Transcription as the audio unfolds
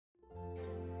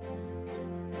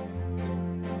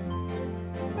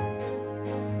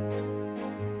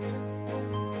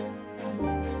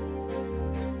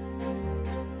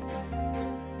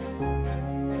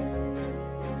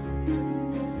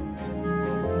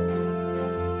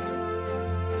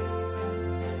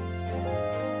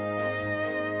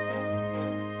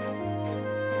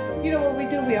You know what we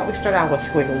do? We always start out with a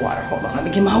squig of water. Hold on, let me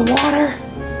get my water.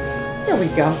 There we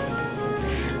go.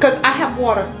 Because I have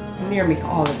water near me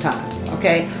all the time,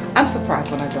 okay? I'm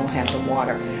surprised when I don't have the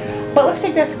water. But let's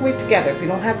take that squig together. If you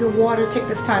don't have your water, take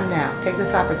this time now. Take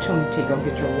this opportunity to go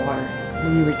get your water.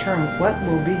 When you return, what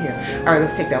will be here? All right,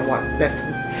 let's take that water. Let's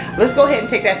go ahead and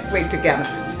take that squig together.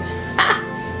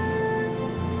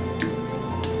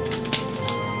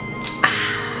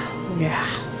 Yeah.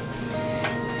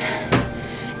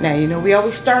 Now, you know, we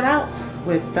always start out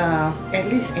with at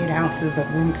least 8 ounces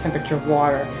of room temperature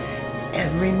water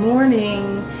every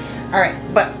morning. All right,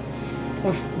 but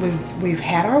we've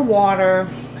had our water.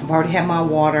 I've already had my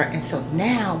water, and so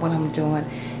now what I'm doing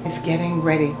is getting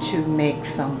ready to make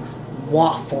some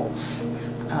waffles.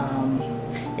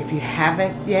 If you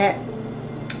haven't yet,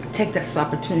 take this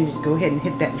opportunity to go ahead and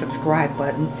hit that subscribe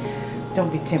button.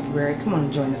 Don't be temporary. Come on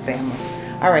and join the family.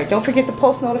 All right, don't forget the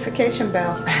post notification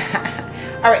bell.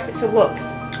 All right, so look,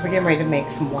 we're getting ready to make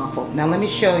some waffles. Now let me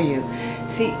show you.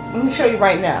 See, let me show you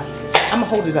right now. I'm gonna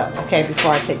hold it up, okay,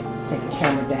 before I take the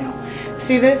camera down.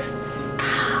 See this?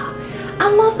 I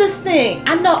love this thing.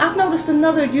 I know I've noticed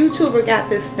another YouTuber got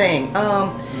this thing.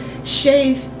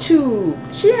 Shay's Tube.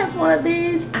 She has one of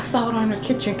these. I saw it on her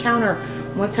kitchen counter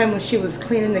one time when she was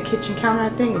cleaning the kitchen counter, I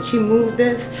think, and she moved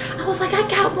this. I was like, I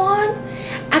got one.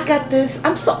 I got this.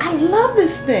 I love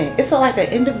this thing. It's like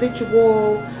an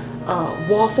individual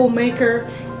waffle maker,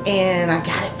 and I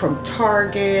got it from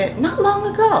Target not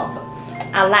long ago.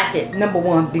 I like it, number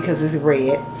one, because it's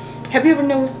red. Have you ever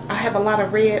noticed I have a lot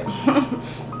of red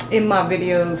in my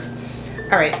videos?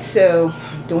 Alright, so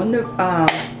doing the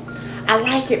I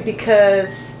like it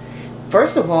because,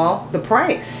 first of all, the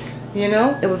price, you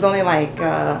know, it was only like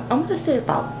I want to say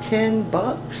about 10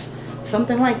 bucks,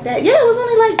 something like that. Yeah, it was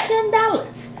only like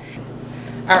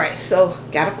 $10. Alright, so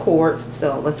got a cord,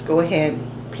 so let's go ahead and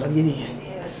plug it in.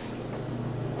 Yes.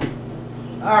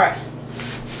 Alright,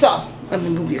 so let me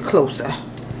move you closer.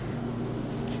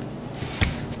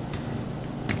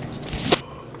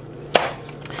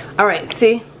 Alright,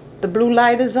 see, the blue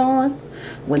light is on.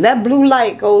 When that blue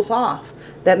light goes off,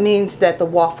 that means that the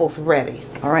waffle's ready.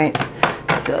 Alright,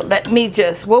 so let me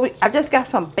just, I just got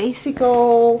some basic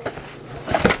old,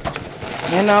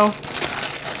 you know,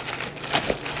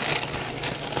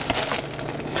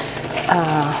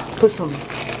 put some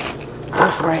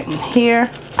this right in here.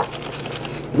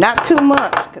 Not too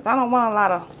much, because I don't want a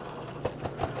lot of,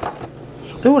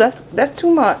 ooh, that's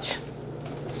too much.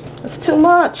 That's too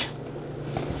much.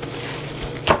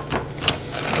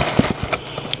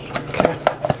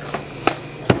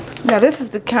 Now this is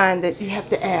the kind that you have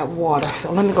to add water.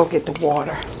 So let me go get the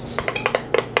water.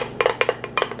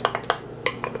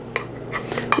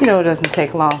 You know, it doesn't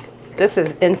take long. This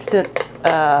is instant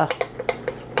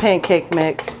pancake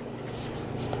mix.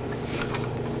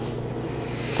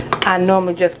 I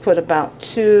normally just put about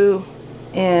 2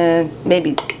 and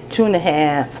maybe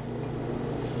 2.5.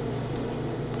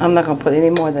 I'm not going to put any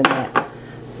more than that.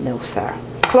 No, sir.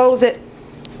 Close it.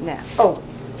 Now, oh,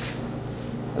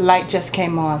 light just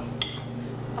came on.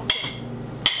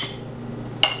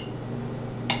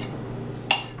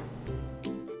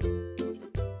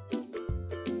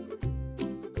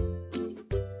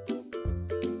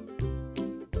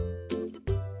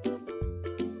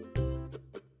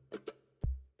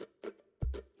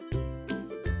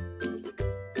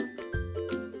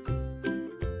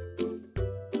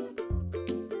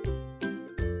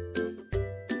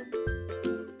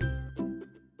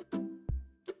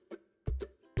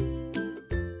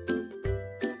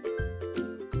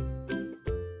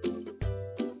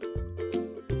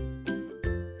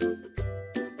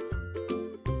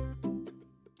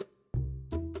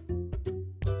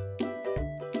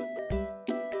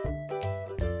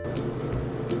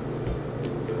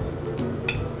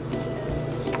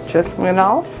 Just went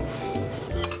off.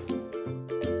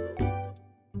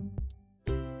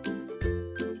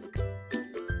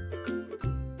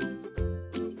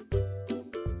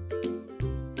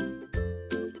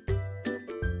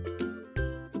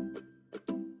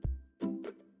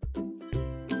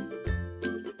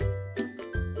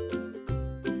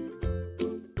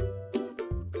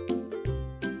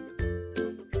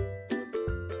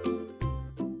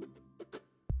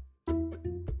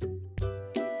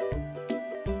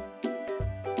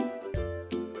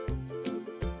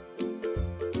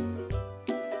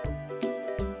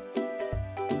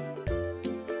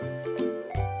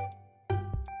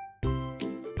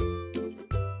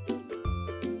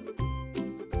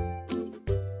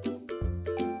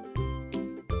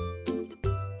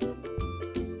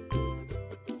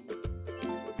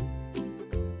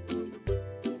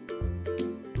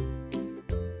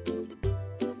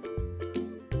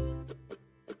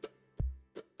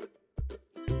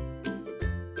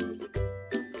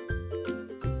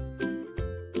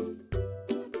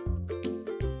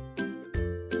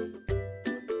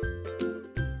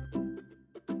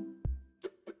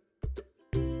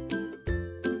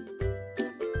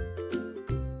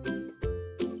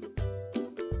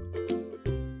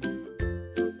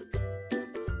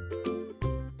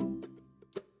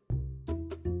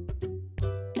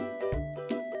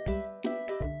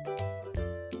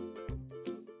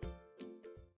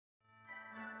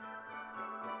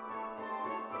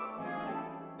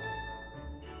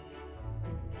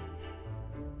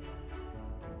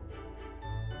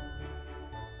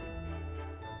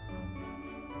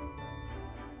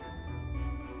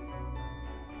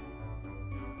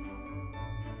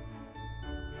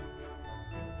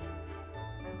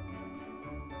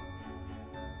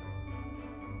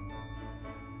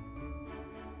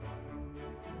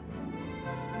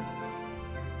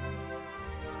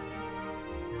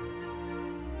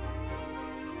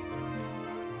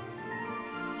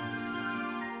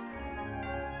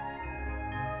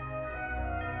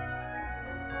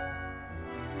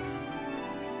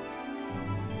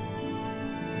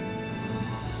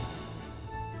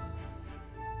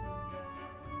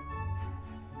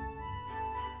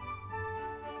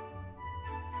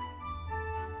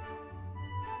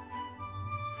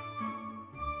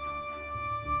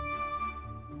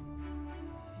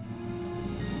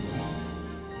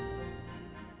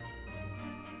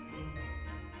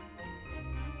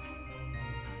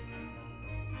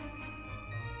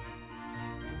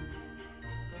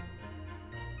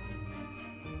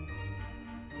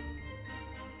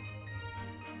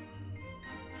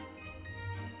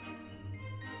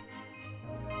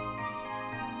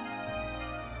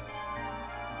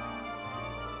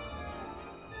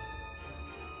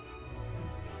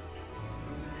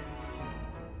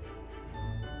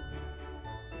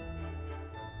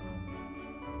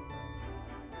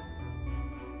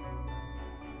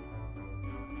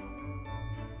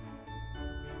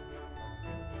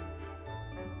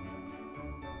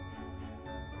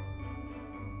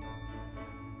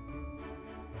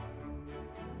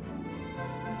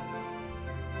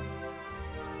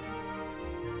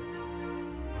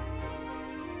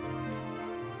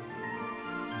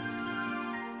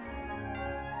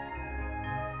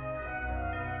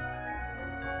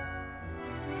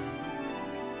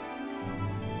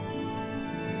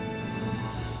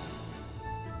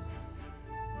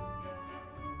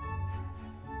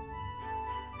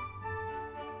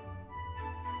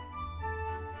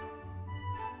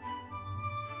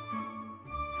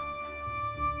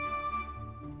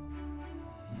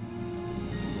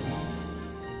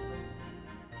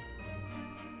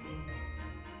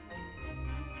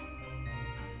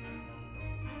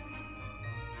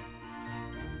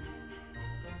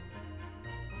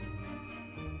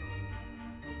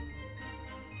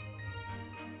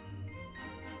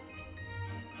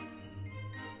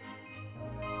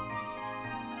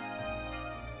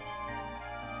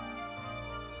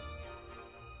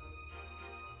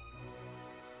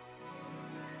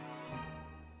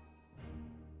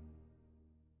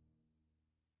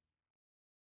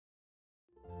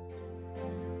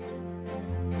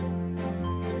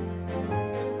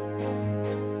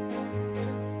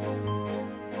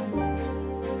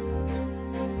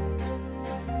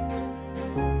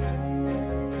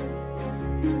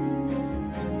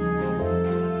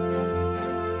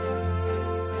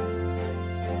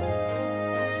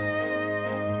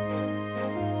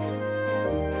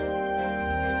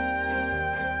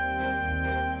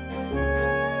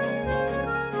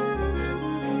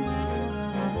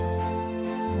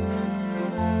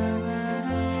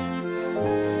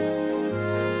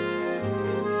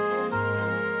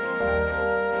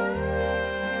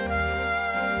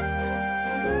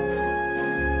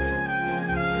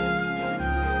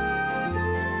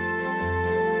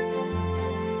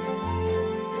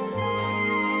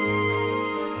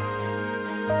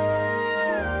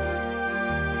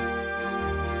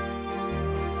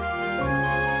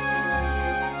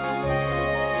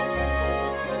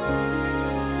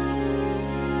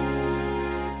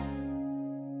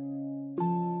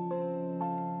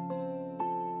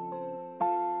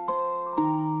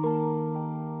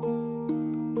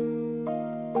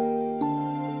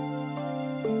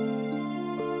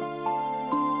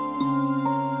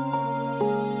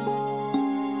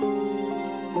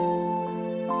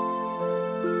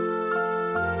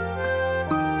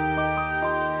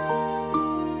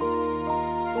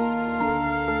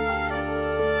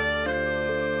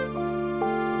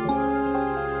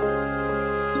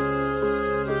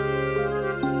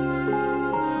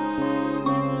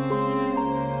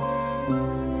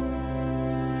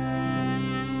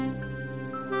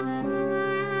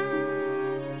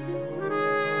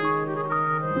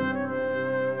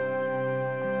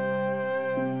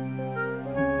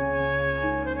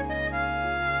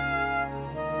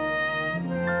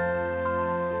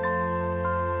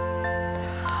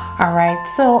 All right,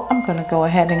 so I'm gonna go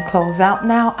ahead and close out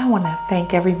now. I want to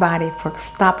thank everybody for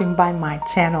stopping by my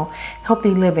channel,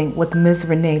 Healthy Living with Ms.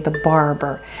 Renee the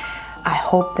Barber. I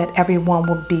hope that everyone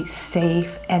will be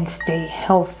safe and stay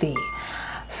healthy.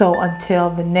 So until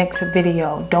the next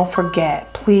video, don't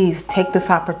forget, please take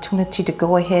this opportunity to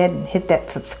go ahead and hit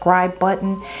that subscribe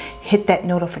button, hit that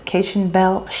notification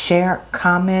bell, share,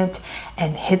 comment,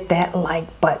 and hit that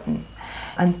like button.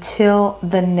 Until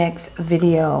the next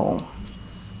video.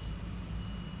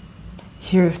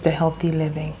 Here's the Healthy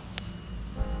Living.